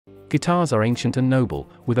Guitars are ancient and noble,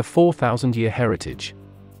 with a 4,000-year heritage.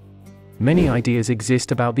 Many ideas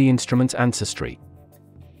exist about the instrument's ancestry.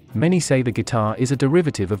 Many say the guitar is a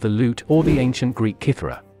derivative of the lute or the ancient Greek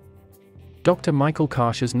kithara. Dr. Michael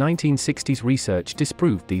Kasha's 1960s research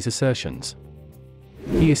disproved these assertions.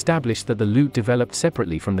 He established that the lute developed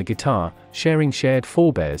separately from the guitar, sharing shared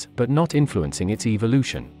forebears but not influencing its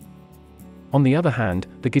evolution. On the other hand,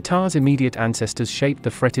 the guitar's immediate ancestors shaped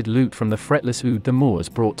the fretted lute from the fretless oud the Moors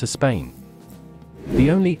brought to Spain.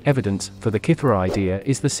 The only evidence for the kithara idea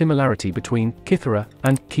is the similarity between kithara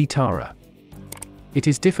and kithara. It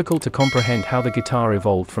is difficult to comprehend how the guitar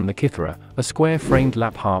evolved from the kithara, a square-framed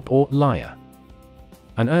lap harp or lyre.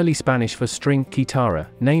 An early Spanish for string, kithara,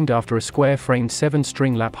 named after a square-framed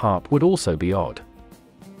 7-string lap harp would also be odd.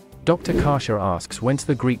 Dr. Kasha asks whence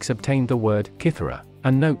the Greeks obtained the word kithara,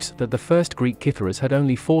 and notes that the first Greek kitharas had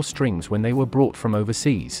only 4 strings when they were brought from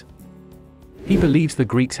overseas. He believes the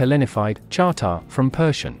Greeks hellenified chartar from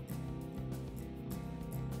Persian.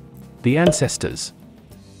 The ancestors.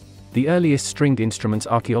 The earliest stringed instruments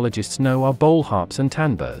archaeologists know are bowl harps and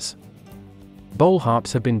tanburs. Bowl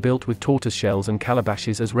harps have been built with tortoise shells and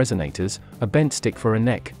calabashes as resonators, a bent stick for a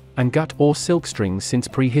neck, and gut or silk strings since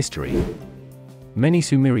prehistory. Many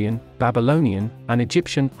Sumerian, Babylonian, and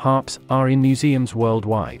Egyptian harps are in museums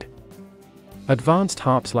worldwide. Advanced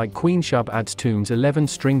harps like Queen Shub-ad's tomb's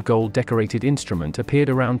 11-stringed gold-decorated instrument appeared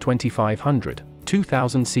around 2500,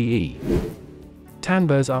 2000 CE.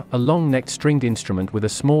 Tanburs are a long-necked stringed instrument with a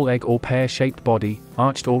small egg or pear-shaped body,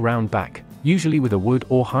 arched or round back, usually with a wood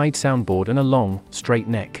or hide soundboard and a long, straight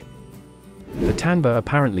neck. The tanbur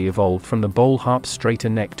apparently evolved from the bowl harp's straighter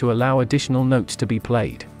neck to allow additional notes to be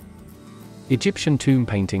played. Egyptian tomb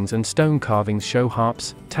paintings and stone carvings show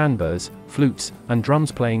harps, tanburs, flutes, and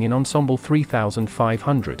drums playing in ensemble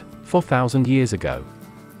 3,500, 4,000 years ago.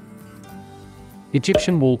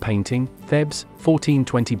 Egyptian wall painting, Thebes,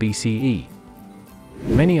 1420 BCE.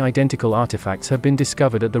 Many identical artifacts have been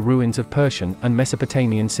discovered at the ruins of Persian and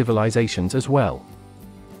Mesopotamian civilizations as well.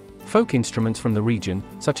 Folk instruments from the region,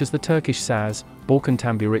 such as the Turkish saz, Balkan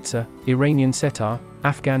tamburitsa, Iranian setar,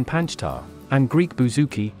 Afghan panchtar, and Greek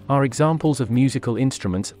bouzouki, are examples of musical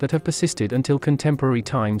instruments that have persisted until contemporary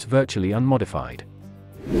times virtually unmodified.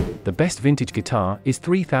 The best vintage guitar is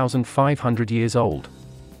 3,500 years old.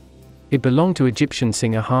 It belonged to Egyptian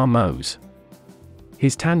singer Har-Mose.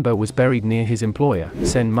 His tanbur was buried near his employer,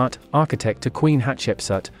 Sen-Mut, architect to Queen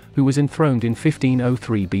Hatshepsut, who was enthroned in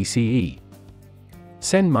 1503 BCE.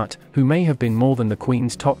 Sen-Mut, who may have been more than the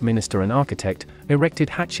Queen's top minister and architect, erected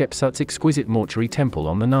Hatshepsut's exquisite mortuary temple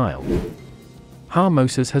on the Nile.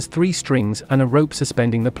 Har-Moses has 3 strings and a rope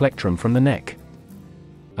suspending the plectrum from the neck.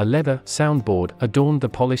 A leather soundboard adorned the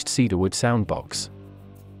polished cedarwood soundbox.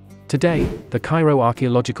 Today, the Cairo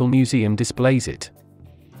Archaeological Museum displays it.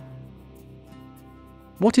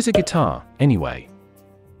 What is a guitar, anyway?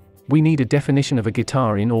 We need a definition of a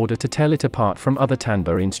guitar in order to tell it apart from other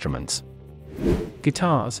tanbur instruments.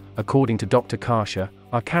 Guitars, according to Dr. Kasha,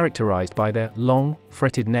 are characterized by their long,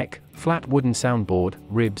 fretted neck, flat wooden soundboard,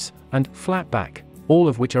 ribs, and flat back, all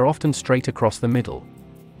of which are often straight across the middle.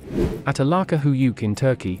 Atalaka Huyuk in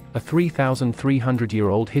Turkey, a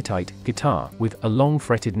 3,300-year-old Hittite guitar with a long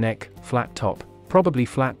fretted neck, flat top, probably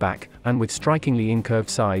flat back, and with strikingly incurved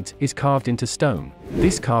sides, is carved into stone.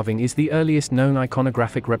 This carving is the earliest known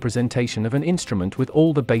iconographic representation of an instrument with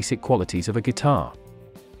all the basic qualities of a guitar.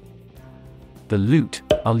 The lute,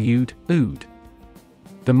 al-oud, oud.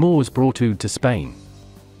 The Moors brought oud to Spain.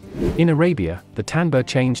 In Arabia, the tanbur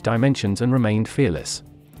changed dimensions and remained fearless.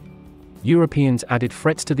 Europeans added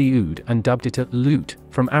frets to the oud and dubbed it a lute,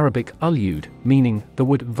 from Arabic al-oud, meaning the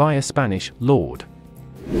wood via Spanish, lord.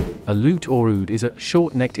 A lute or oud is a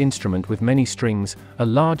short-necked instrument with many strings, a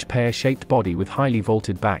large pear-shaped body with highly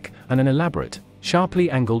vaulted back, and an elaborate,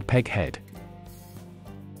 sharply angled peg head.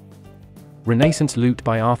 Renaissance lute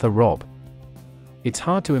by Arthur Robb. It's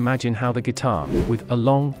hard to imagine how the guitar, with a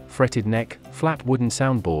long, fretted neck, flat wooden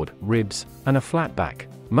soundboard, ribs, and a flat back,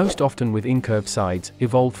 most often with incurved sides,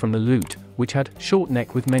 evolved from the lute, which had short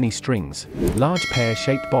neck with many strings, large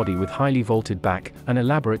pear-shaped body with highly vaulted back, and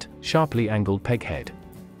elaborate, sharply angled peg head.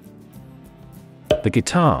 The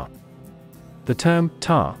guitar. The term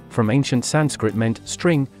tar, from ancient Sanskrit, meant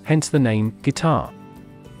string, hence the name guitar.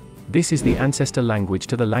 This is the ancestor language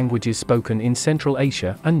to the languages spoken in Central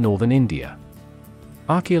Asia and Northern India.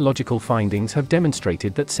 Archaeological findings have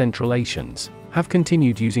demonstrated that Central Asians have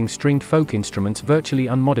continued using stringed folk instruments virtually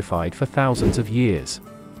unmodified for thousands of years.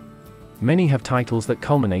 Many have titles that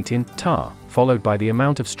culminate in tar, followed by the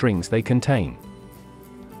amount of strings they contain.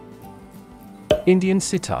 Indian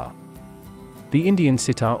sitar. The Indian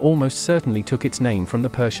sitar almost certainly took its name from the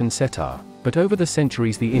Persian setar, but over the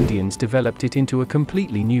centuries the Indians developed it into a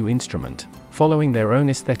completely new instrument, following their own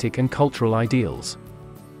aesthetic and cultural ideals.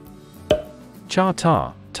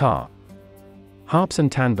 Chartar, tar. Harps and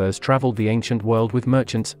tanburs traveled the ancient world with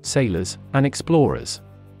merchants, sailors, and explorers.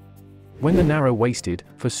 When the narrow-waisted,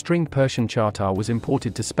 four-stringed Persian chartar was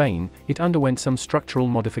imported to Spain, it underwent some structural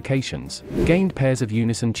modifications, gained pairs of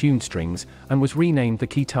unison-tuned strings, and was renamed the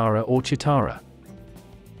kithara or chitara.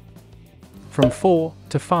 From 4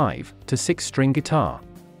 to 5 to 6-string guitar.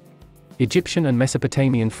 Egyptian and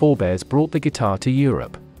Mesopotamian forebears brought the guitar to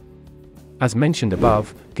Europe. As mentioned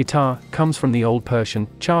above, guitar comes from the Old Persian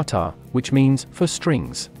chartar, which means for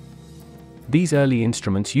strings. These early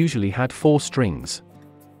instruments usually had 4 strings.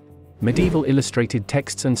 Medieval illustrated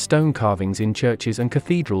texts and stone carvings in churches and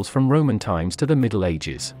cathedrals from Roman times to the Middle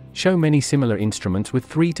Ages show many similar instruments with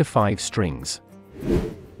 3 to 5 strings.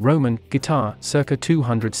 Roman guitar, circa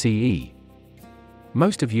 200 CE.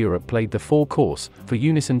 Most of Europe played the 4-course, for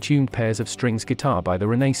unison-tuned pairs of strings guitar by the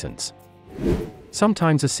Renaissance.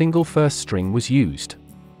 Sometimes a single first string was used.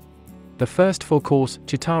 The first 4-course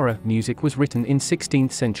kitara music was written in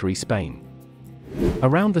 16th century Spain.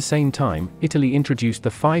 Around the same time, Italy introduced the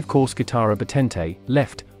 5-course kithara battente,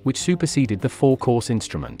 left, which superseded the 4-course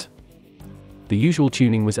instrument. The usual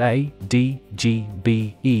tuning was A, D, G,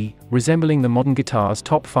 B, E, resembling the modern guitar's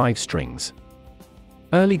top 5 strings.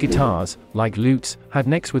 Early guitars, like lutes, had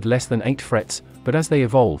necks with less than 8 frets, but as they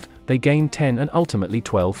evolved, they gained 10 and ultimately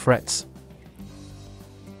 12 frets.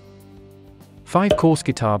 5-course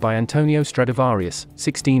guitar by Antonio Stradivarius,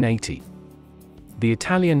 1680. The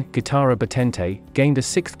Italian kithara battente gained a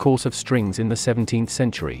 6th course of strings in the 17th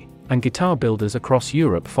century, and guitar builders across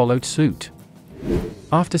Europe followed suit.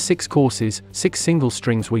 After 6 courses, 6 single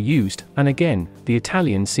strings were used, and again, the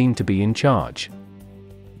Italians seemed to be in charge.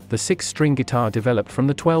 The 6-string guitar developed from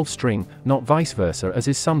the 12-string, not vice versa as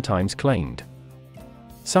is sometimes claimed.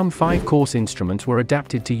 Some 5-course instruments were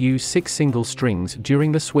adapted to use 6 single strings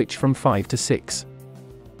during the switch from 5 to 6.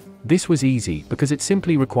 This was easy because it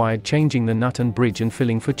simply required changing the nut and bridge and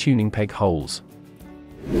filling for tuning peg holes.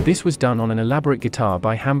 This was done on an elaborate guitar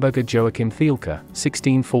by Hamburger Joachim Thielke,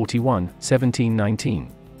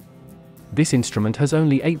 1641-1719. This instrument has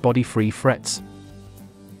eight 8 body-free frets.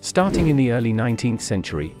 Starting in the early 19th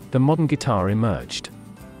century, the modern guitar emerged.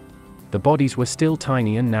 The bodies were still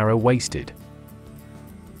tiny and narrow-waisted.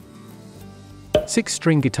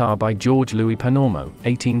 6-string guitar by George Louis Panormo,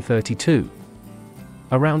 1832.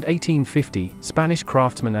 Around 1850, Spanish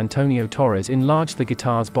craftsman Antonio Torres enlarged the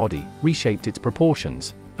guitar's body, reshaped its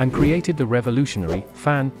proportions, and created the revolutionary,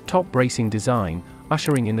 fan, top bracing design,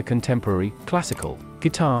 ushering in the contemporary, classical,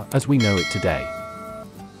 guitar as we know it today.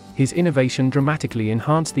 His innovation dramatically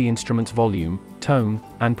enhanced the instrument's volume, tone,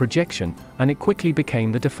 and projection, and it quickly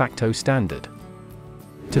became the de facto standard.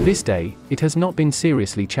 To this day, it has not been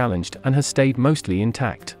seriously challenged and has stayed mostly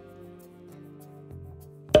intact.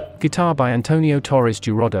 Guitar by Antonio Torres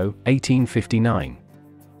Jurado, 1859.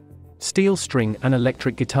 Steel string and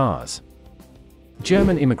electric guitars.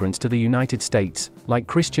 German immigrants to the United States, like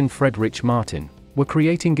Christian Friedrich Martin, were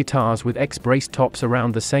creating guitars with X-braced tops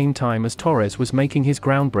around the same time as Torres was making his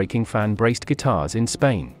groundbreaking fan-braced guitars in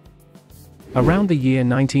Spain. Around the year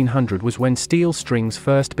 1900 was when steel strings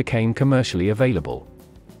first became commercially available.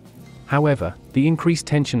 However, the increased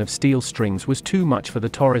tension of steel strings was too much for the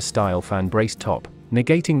Torres-style fan-braced top,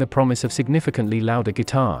 negating the promise of significantly louder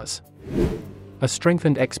guitars. A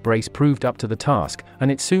strengthened X-brace proved up to the task,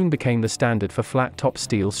 and it soon became the standard for flat-top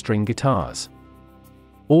steel string guitars.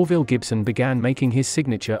 Orville Gibson began making his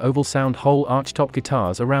signature oval-sound whole archtop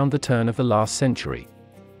guitars around the turn of the last century.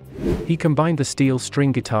 He combined the steel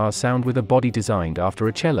string guitar sound with a body designed after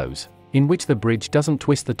a cello's, in which the bridge doesn't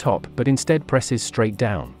twist the top but instead presses straight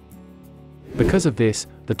down. Because of this,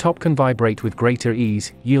 the top can vibrate with greater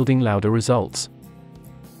ease, yielding louder results.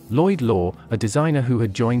 Lloyd Law, a designer who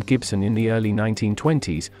had joined Gibson in the early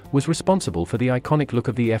 1920s, was responsible for the iconic look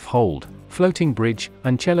of the F-hold, floating bridge,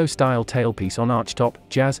 and cello-style tailpiece on archtop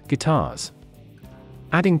jazz guitars.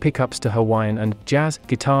 Adding pickups to Hawaiian and jazz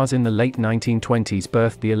guitars in the late 1920s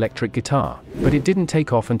birthed the electric guitar, but it didn't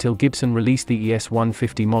take off until Gibson released the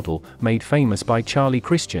ES-150 model, made famous by Charlie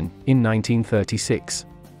Christian, in 1936.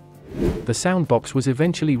 The soundbox was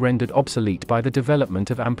eventually rendered obsolete by the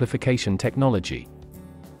development of amplification technology.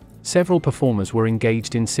 Several performers were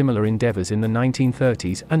engaged in similar endeavors in the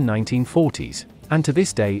 1930s and 1940s, and to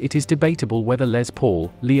this day it is debatable whether Les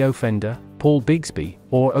Paul, Leo Fender, Paul Bigsby,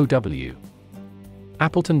 or OW.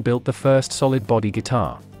 Appleton built the first solid-body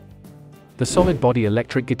guitar. The solid-body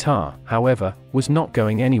electric guitar, however, was not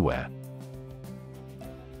going anywhere.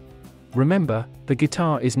 Remember, the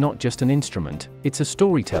guitar is not just an instrument, it's a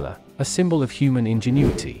storyteller, a symbol of human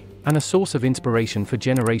ingenuity, and a source of inspiration for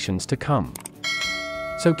generations to come.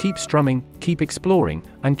 So keep strumming, keep exploring,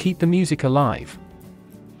 and keep the music alive.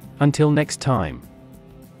 Until next time.